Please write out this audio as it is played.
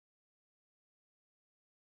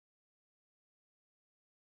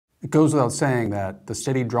It goes without saying that the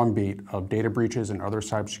steady drumbeat of data breaches and other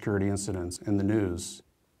cybersecurity incidents in the news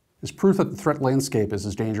is proof that the threat landscape is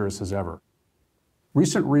as dangerous as ever.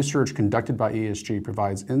 Recent research conducted by ESG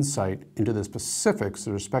provides insight into the specifics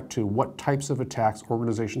with respect to what types of attacks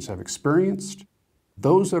organizations have experienced,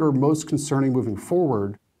 those that are most concerning moving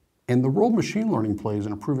forward, and the role machine learning plays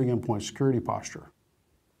in improving endpoint security posture.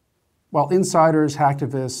 While insiders,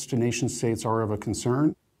 hacktivists, and nation states are of a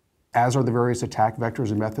concern, as are the various attack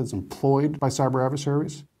vectors and methods employed by cyber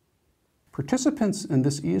adversaries, participants in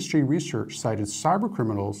this ESG research cited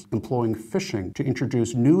cybercriminals employing phishing to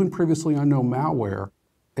introduce new and previously unknown malware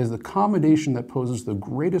as the combination that poses the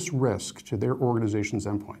greatest risk to their organization's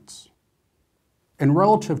endpoints. And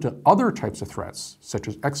relative to other types of threats, such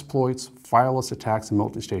as exploits, fileless attacks, and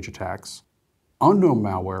multi-stage attacks, unknown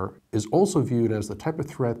malware is also viewed as the type of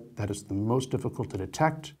threat that is the most difficult to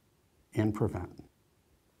detect and prevent.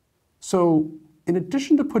 So, in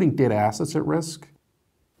addition to putting data assets at risk,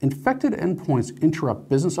 infected endpoints interrupt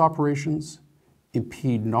business operations,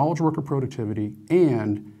 impede knowledge worker productivity,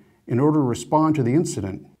 and, in order to respond to the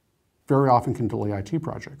incident, very often can delay IT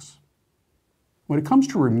projects. When it comes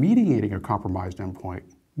to remediating a compromised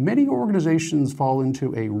endpoint, many organizations fall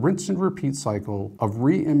into a rinse and repeat cycle of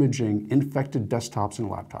re-imaging infected desktops and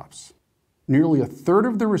laptops. Nearly a third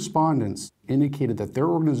of the respondents indicated that their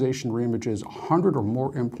organization reimages 100 or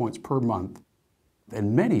more endpoints per month,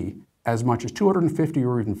 and many as much as 250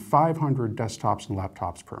 or even 500 desktops and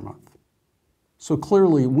laptops per month. So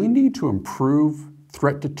clearly, we need to improve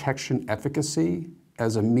threat detection efficacy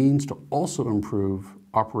as a means to also improve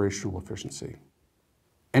operational efficiency.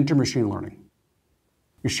 Enter machine learning.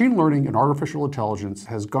 Machine learning and artificial intelligence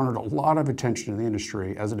has garnered a lot of attention in the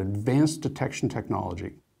industry as an advanced detection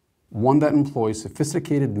technology, one that employs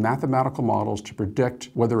sophisticated mathematical models to predict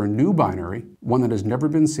whether a new binary, one that has never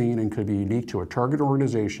been seen and could be unique to a target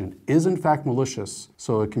organization, is in fact malicious,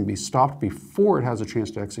 so it can be stopped before it has a chance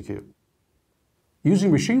to execute.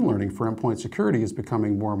 Using machine learning for endpoint security is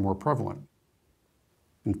becoming more and more prevalent.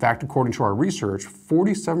 In fact, according to our research,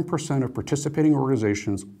 47% of participating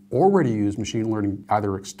organizations already use machine learning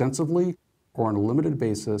either extensively or on a limited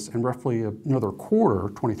basis, and roughly another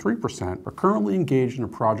quarter, 23%, are currently engaged in a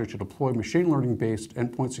project to deploy machine learning-based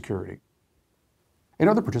endpoint security. And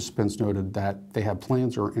other participants noted that they have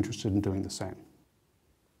plans or are interested in doing the same.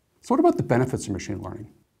 So what about the benefits of machine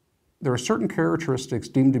learning? There are certain characteristics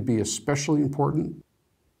deemed to be especially important.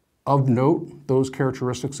 Of note, those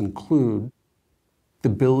characteristics include the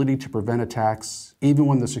ability to prevent attacks even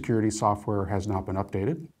when the security software has not been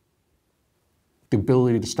updated, the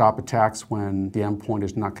ability to stop attacks when the endpoint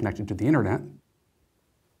is not connected to the internet,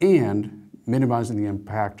 and minimizing the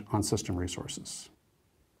impact on system resources.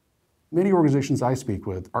 Many organizations I speak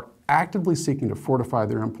with are actively seeking to fortify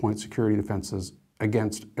their endpoint security defenses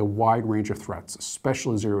against a wide range of threats,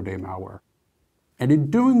 especially zero-day malware. And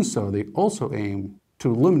in doing so, they also aim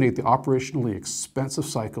to eliminate the operationally expensive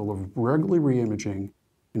cycle of regularly re-imaging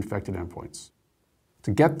infected endpoints.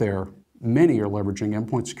 To get there, many are leveraging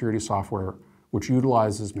endpoint security software which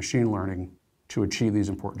utilizes machine learning to achieve these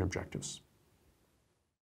important objectives.